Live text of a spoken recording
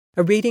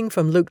A reading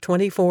from Luke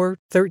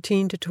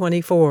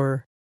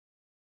 24:13-24.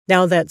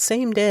 Now that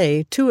same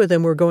day, 2 of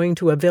them were going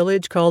to a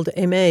village called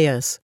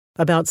Emmaus,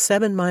 about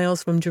 7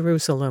 miles from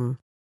Jerusalem.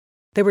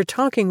 They were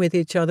talking with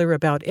each other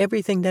about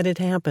everything that had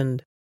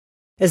happened.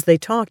 As they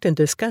talked and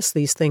discussed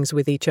these things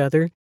with each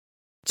other,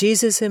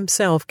 Jesus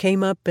himself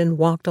came up and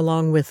walked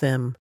along with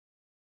them.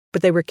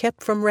 But they were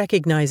kept from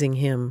recognizing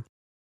him.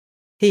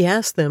 He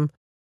asked them,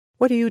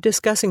 "What are you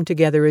discussing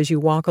together as you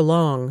walk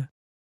along?"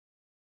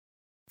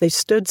 They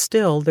stood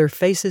still, their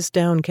faces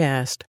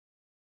downcast.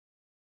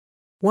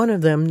 One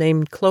of them,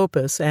 named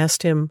Clopas,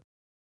 asked him,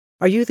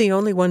 "Are you the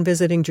only one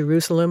visiting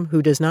Jerusalem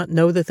who does not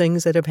know the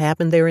things that have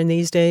happened there in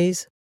these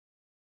days?"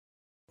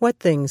 "What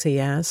things?" he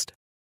asked.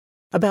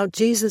 "About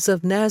Jesus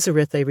of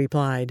Nazareth," they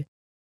replied.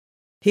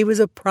 "He was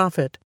a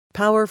prophet,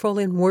 powerful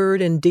in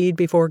word and deed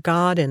before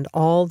God and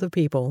all the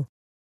people.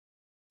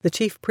 The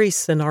chief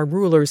priests and our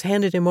rulers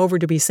handed him over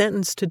to be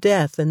sentenced to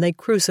death, and they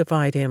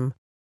crucified him.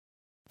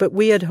 But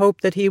we had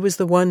hoped that he was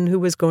the one who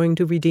was going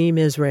to redeem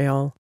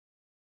Israel.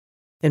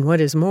 And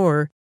what is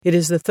more, it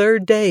is the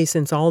 3rd day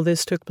since all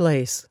this took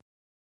place.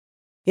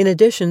 In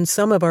addition,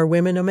 some of our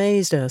women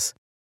amazed us.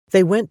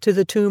 They went to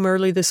the tomb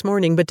early this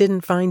morning but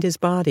didn't find his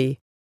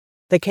body.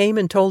 They came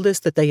and told us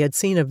that they had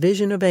seen a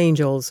vision of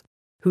angels,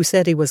 who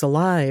said he was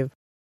alive.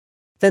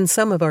 Then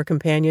some of our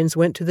companions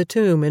went to the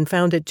tomb and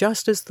found it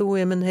just as the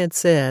women had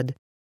said,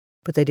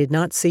 but they did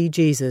not see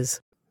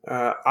Jesus."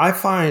 I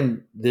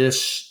find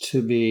this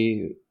to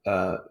be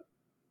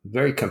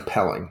very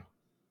compelling.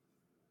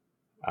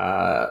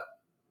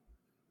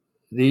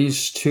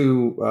 These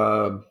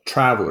 2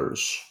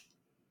 travelers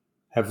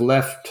have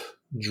left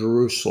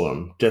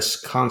Jerusalem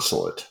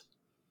disconsolate.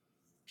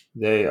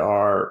 They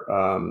are,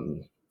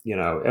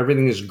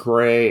 everything is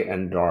gray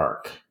and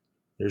dark.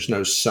 There's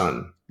no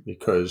sun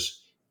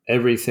because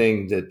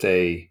everything that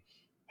they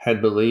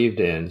had believed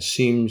in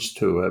seems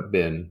to have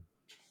been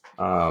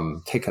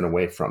taken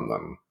away from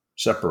them,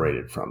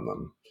 separated from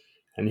them.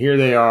 And here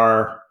they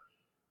are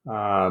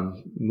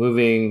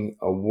moving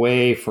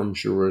away from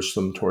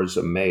Jerusalem towards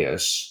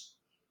Emmaus,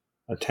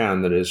 a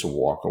town that is a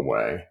walk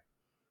away.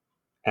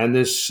 And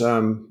this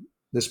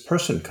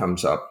person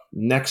comes up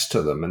next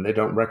to them, and they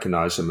don't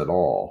recognize him at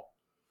all.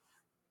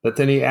 But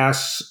then he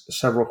asks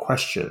several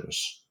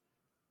questions,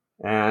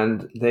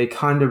 and they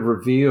kind of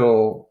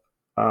reveal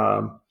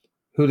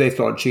who they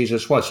thought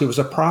Jesus was. He was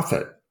a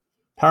prophet,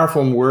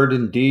 powerful in word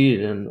and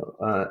deed, and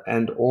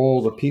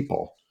all the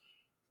people.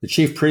 The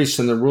chief priests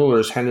and the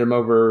rulers handed him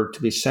over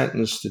to be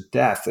sentenced to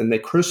death, and they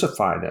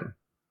crucified him.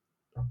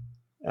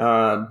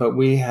 But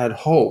we had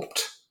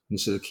hoped,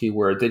 this is a key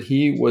word, that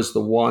he was the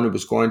one who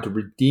was going to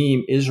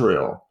redeem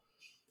Israel,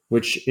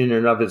 which in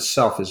and of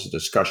itself is a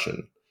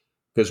discussion,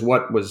 because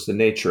what was the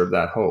nature of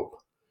that hope?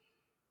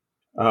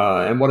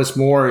 And what is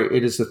more,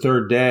 it is the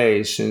 3rd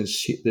day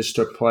since this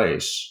took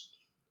place.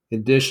 In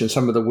addition,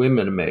 some of the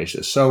women amazed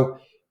us. So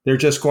they're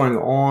just going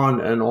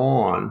on,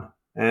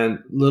 and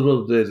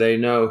little do they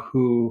know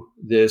who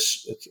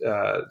this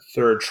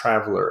 3rd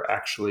traveler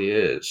actually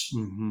is.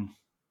 Mm-hmm.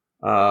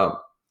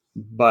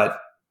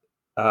 But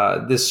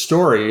this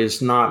story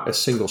is not a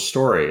single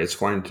story. It's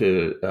going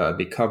to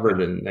be covered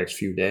in the next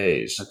few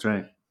days. That's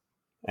right.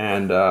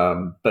 And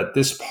but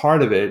this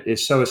part of it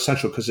is so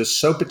essential because it's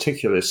so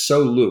particular. It's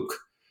so Luke.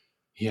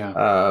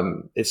 Yeah.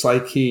 It's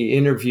like he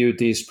interviewed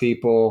these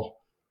people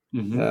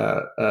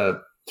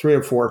 3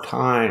 or 4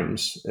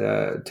 times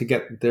to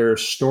get their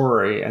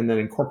story and then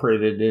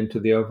incorporate it into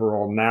the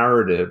overall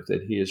narrative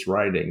that he is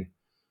writing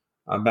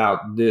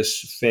about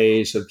this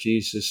phase of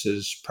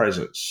Jesus's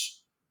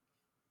presence.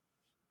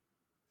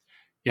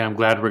 Yeah, I'm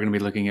glad we're going to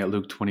be looking at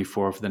Luke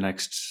 24 for the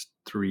next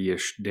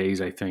 3-ish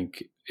days, I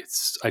think.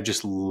 I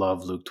just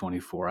love Luke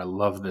 24. I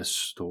love this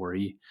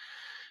story.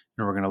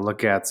 And we're going to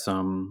look at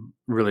some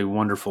really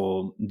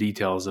wonderful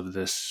details of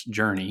this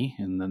journey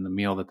and then the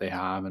meal that they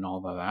have and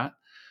all of that.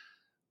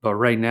 But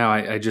right now,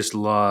 I just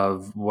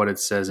love what it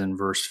says in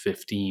verse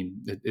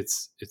 15. It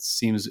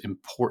seems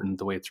important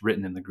the way it's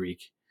written in the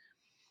Greek.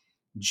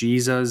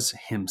 Jesus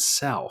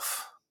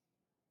himself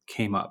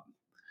came up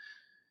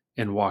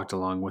and walked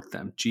along with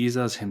them.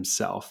 Jesus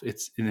himself.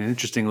 It's an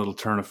interesting little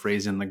turn of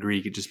phrase in the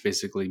Greek. It just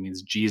basically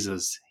means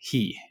Jesus,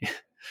 he,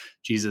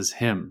 Jesus,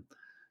 him,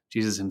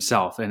 Jesus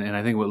himself. And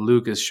I think what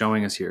Luke is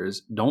showing us here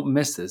is don't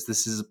miss this.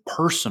 This is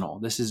personal.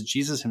 This is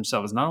Jesus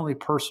himself. It's not only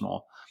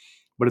personal,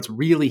 but it's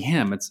really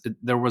him.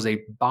 There was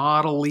a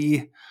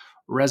bodily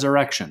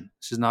resurrection.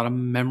 This is not a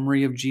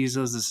memory of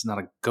Jesus. This is not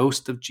a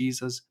ghost of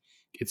Jesus.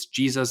 It's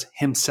Jesus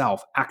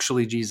himself,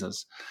 actually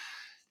Jesus.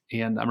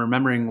 And I'm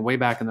remembering way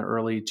back in the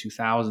early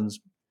 2000s,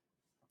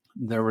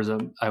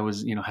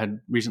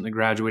 had recently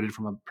graduated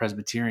from a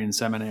Presbyterian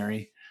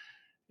seminary.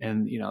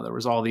 And, there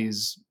was all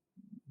these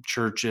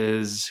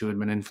churches who had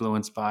been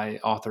influenced by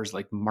authors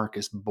like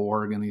Marcus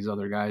Borg and these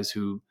other guys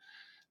who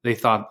they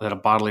thought that a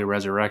bodily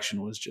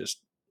resurrection was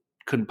just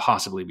couldn't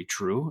possibly be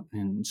true.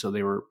 And so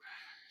they were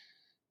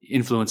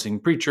influencing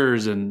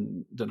preachers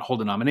and whole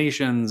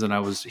denominations. And I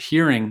was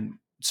hearing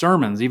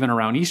sermons even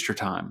around Easter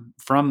time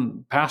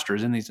from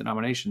pastors in these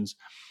denominations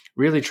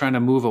really trying to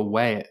move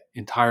away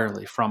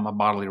entirely from a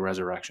bodily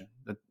resurrection.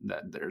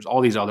 That there's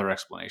all these other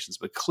explanations,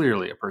 but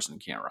clearly a person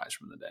can't rise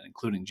from the dead,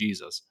 including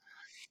Jesus.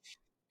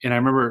 And I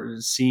remember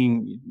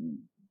seeing,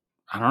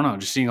 I don't know,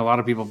 just seeing a lot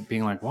of people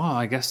being like, well,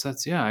 I guess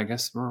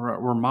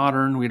we're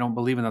modern. We don't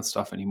believe in that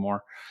stuff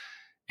anymore.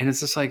 And it's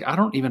just like, I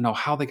don't even know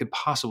how they could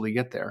possibly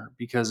get there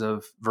because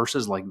of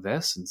verses like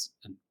this and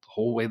the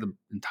whole way the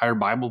entire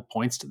Bible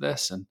points to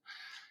this. And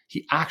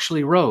he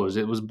actually rose.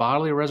 It was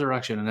bodily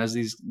resurrection. And as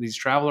these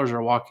travelers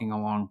are walking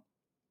along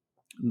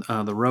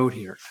the road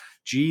here,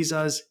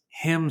 Jesus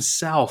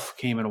himself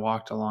came and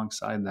walked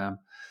alongside them.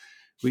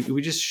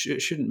 We just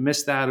shouldn't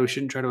miss that. We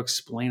shouldn't try to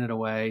explain it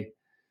away.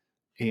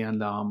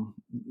 And,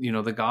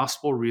 the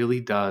gospel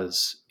really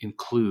does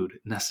include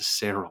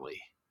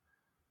necessarily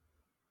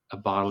a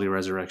bodily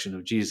resurrection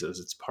of Jesus.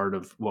 It's part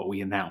of what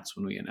we announce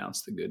when we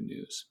announce the good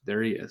news.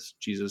 There he is,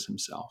 Jesus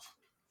himself.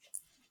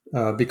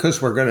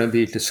 Because we're going to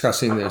be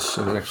discussing this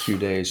in the next few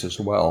days as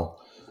well,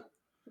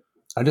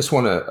 I just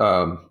want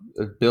to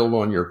build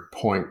on your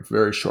point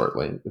very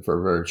shortly for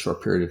a very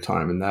short period of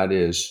time. And that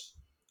is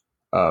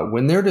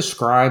when they're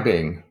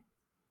describing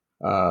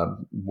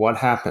what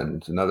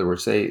happened. In other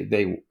words, they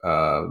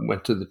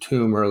went to the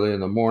tomb early in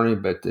the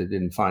morning, but they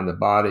didn't find the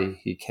body.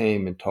 He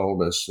came and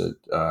told us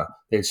that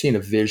they had seen a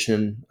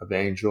vision of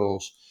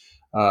angels.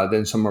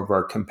 Then some of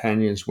our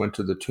companions went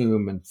to the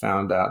tomb and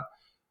found out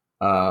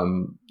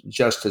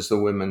just as the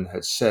women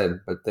had said,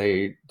 but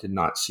they did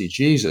not see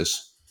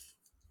Jesus.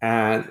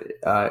 And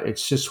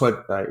it's just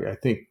what I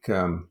think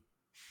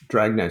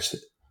Dragnet,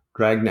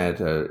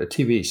 a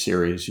TV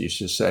series, used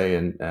to say,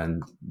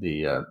 and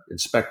the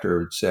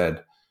inspector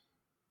said,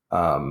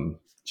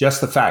 just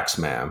the facts,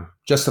 ma'am,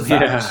 just the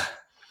facts.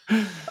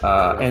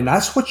 Yeah. And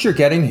that's what you're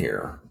getting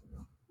here.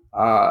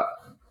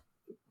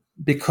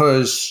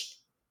 Because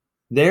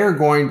they're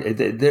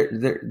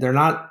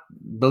not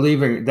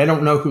believing, they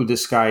don't know who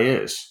this guy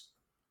is.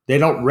 They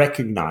don't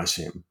recognize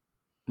him.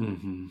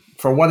 Mm-hmm.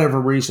 For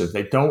whatever reason,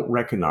 they don't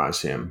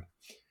recognize him.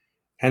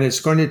 And it's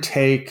going to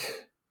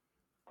take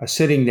a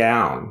sitting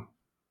down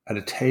at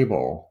a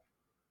table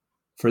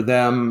for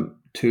them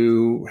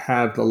to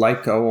have the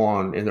light go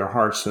on in their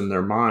hearts and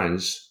their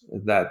minds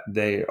that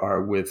they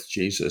are with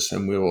Jesus.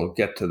 And we will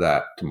get to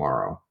that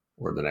tomorrow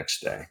or the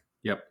next day.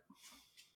 Yep.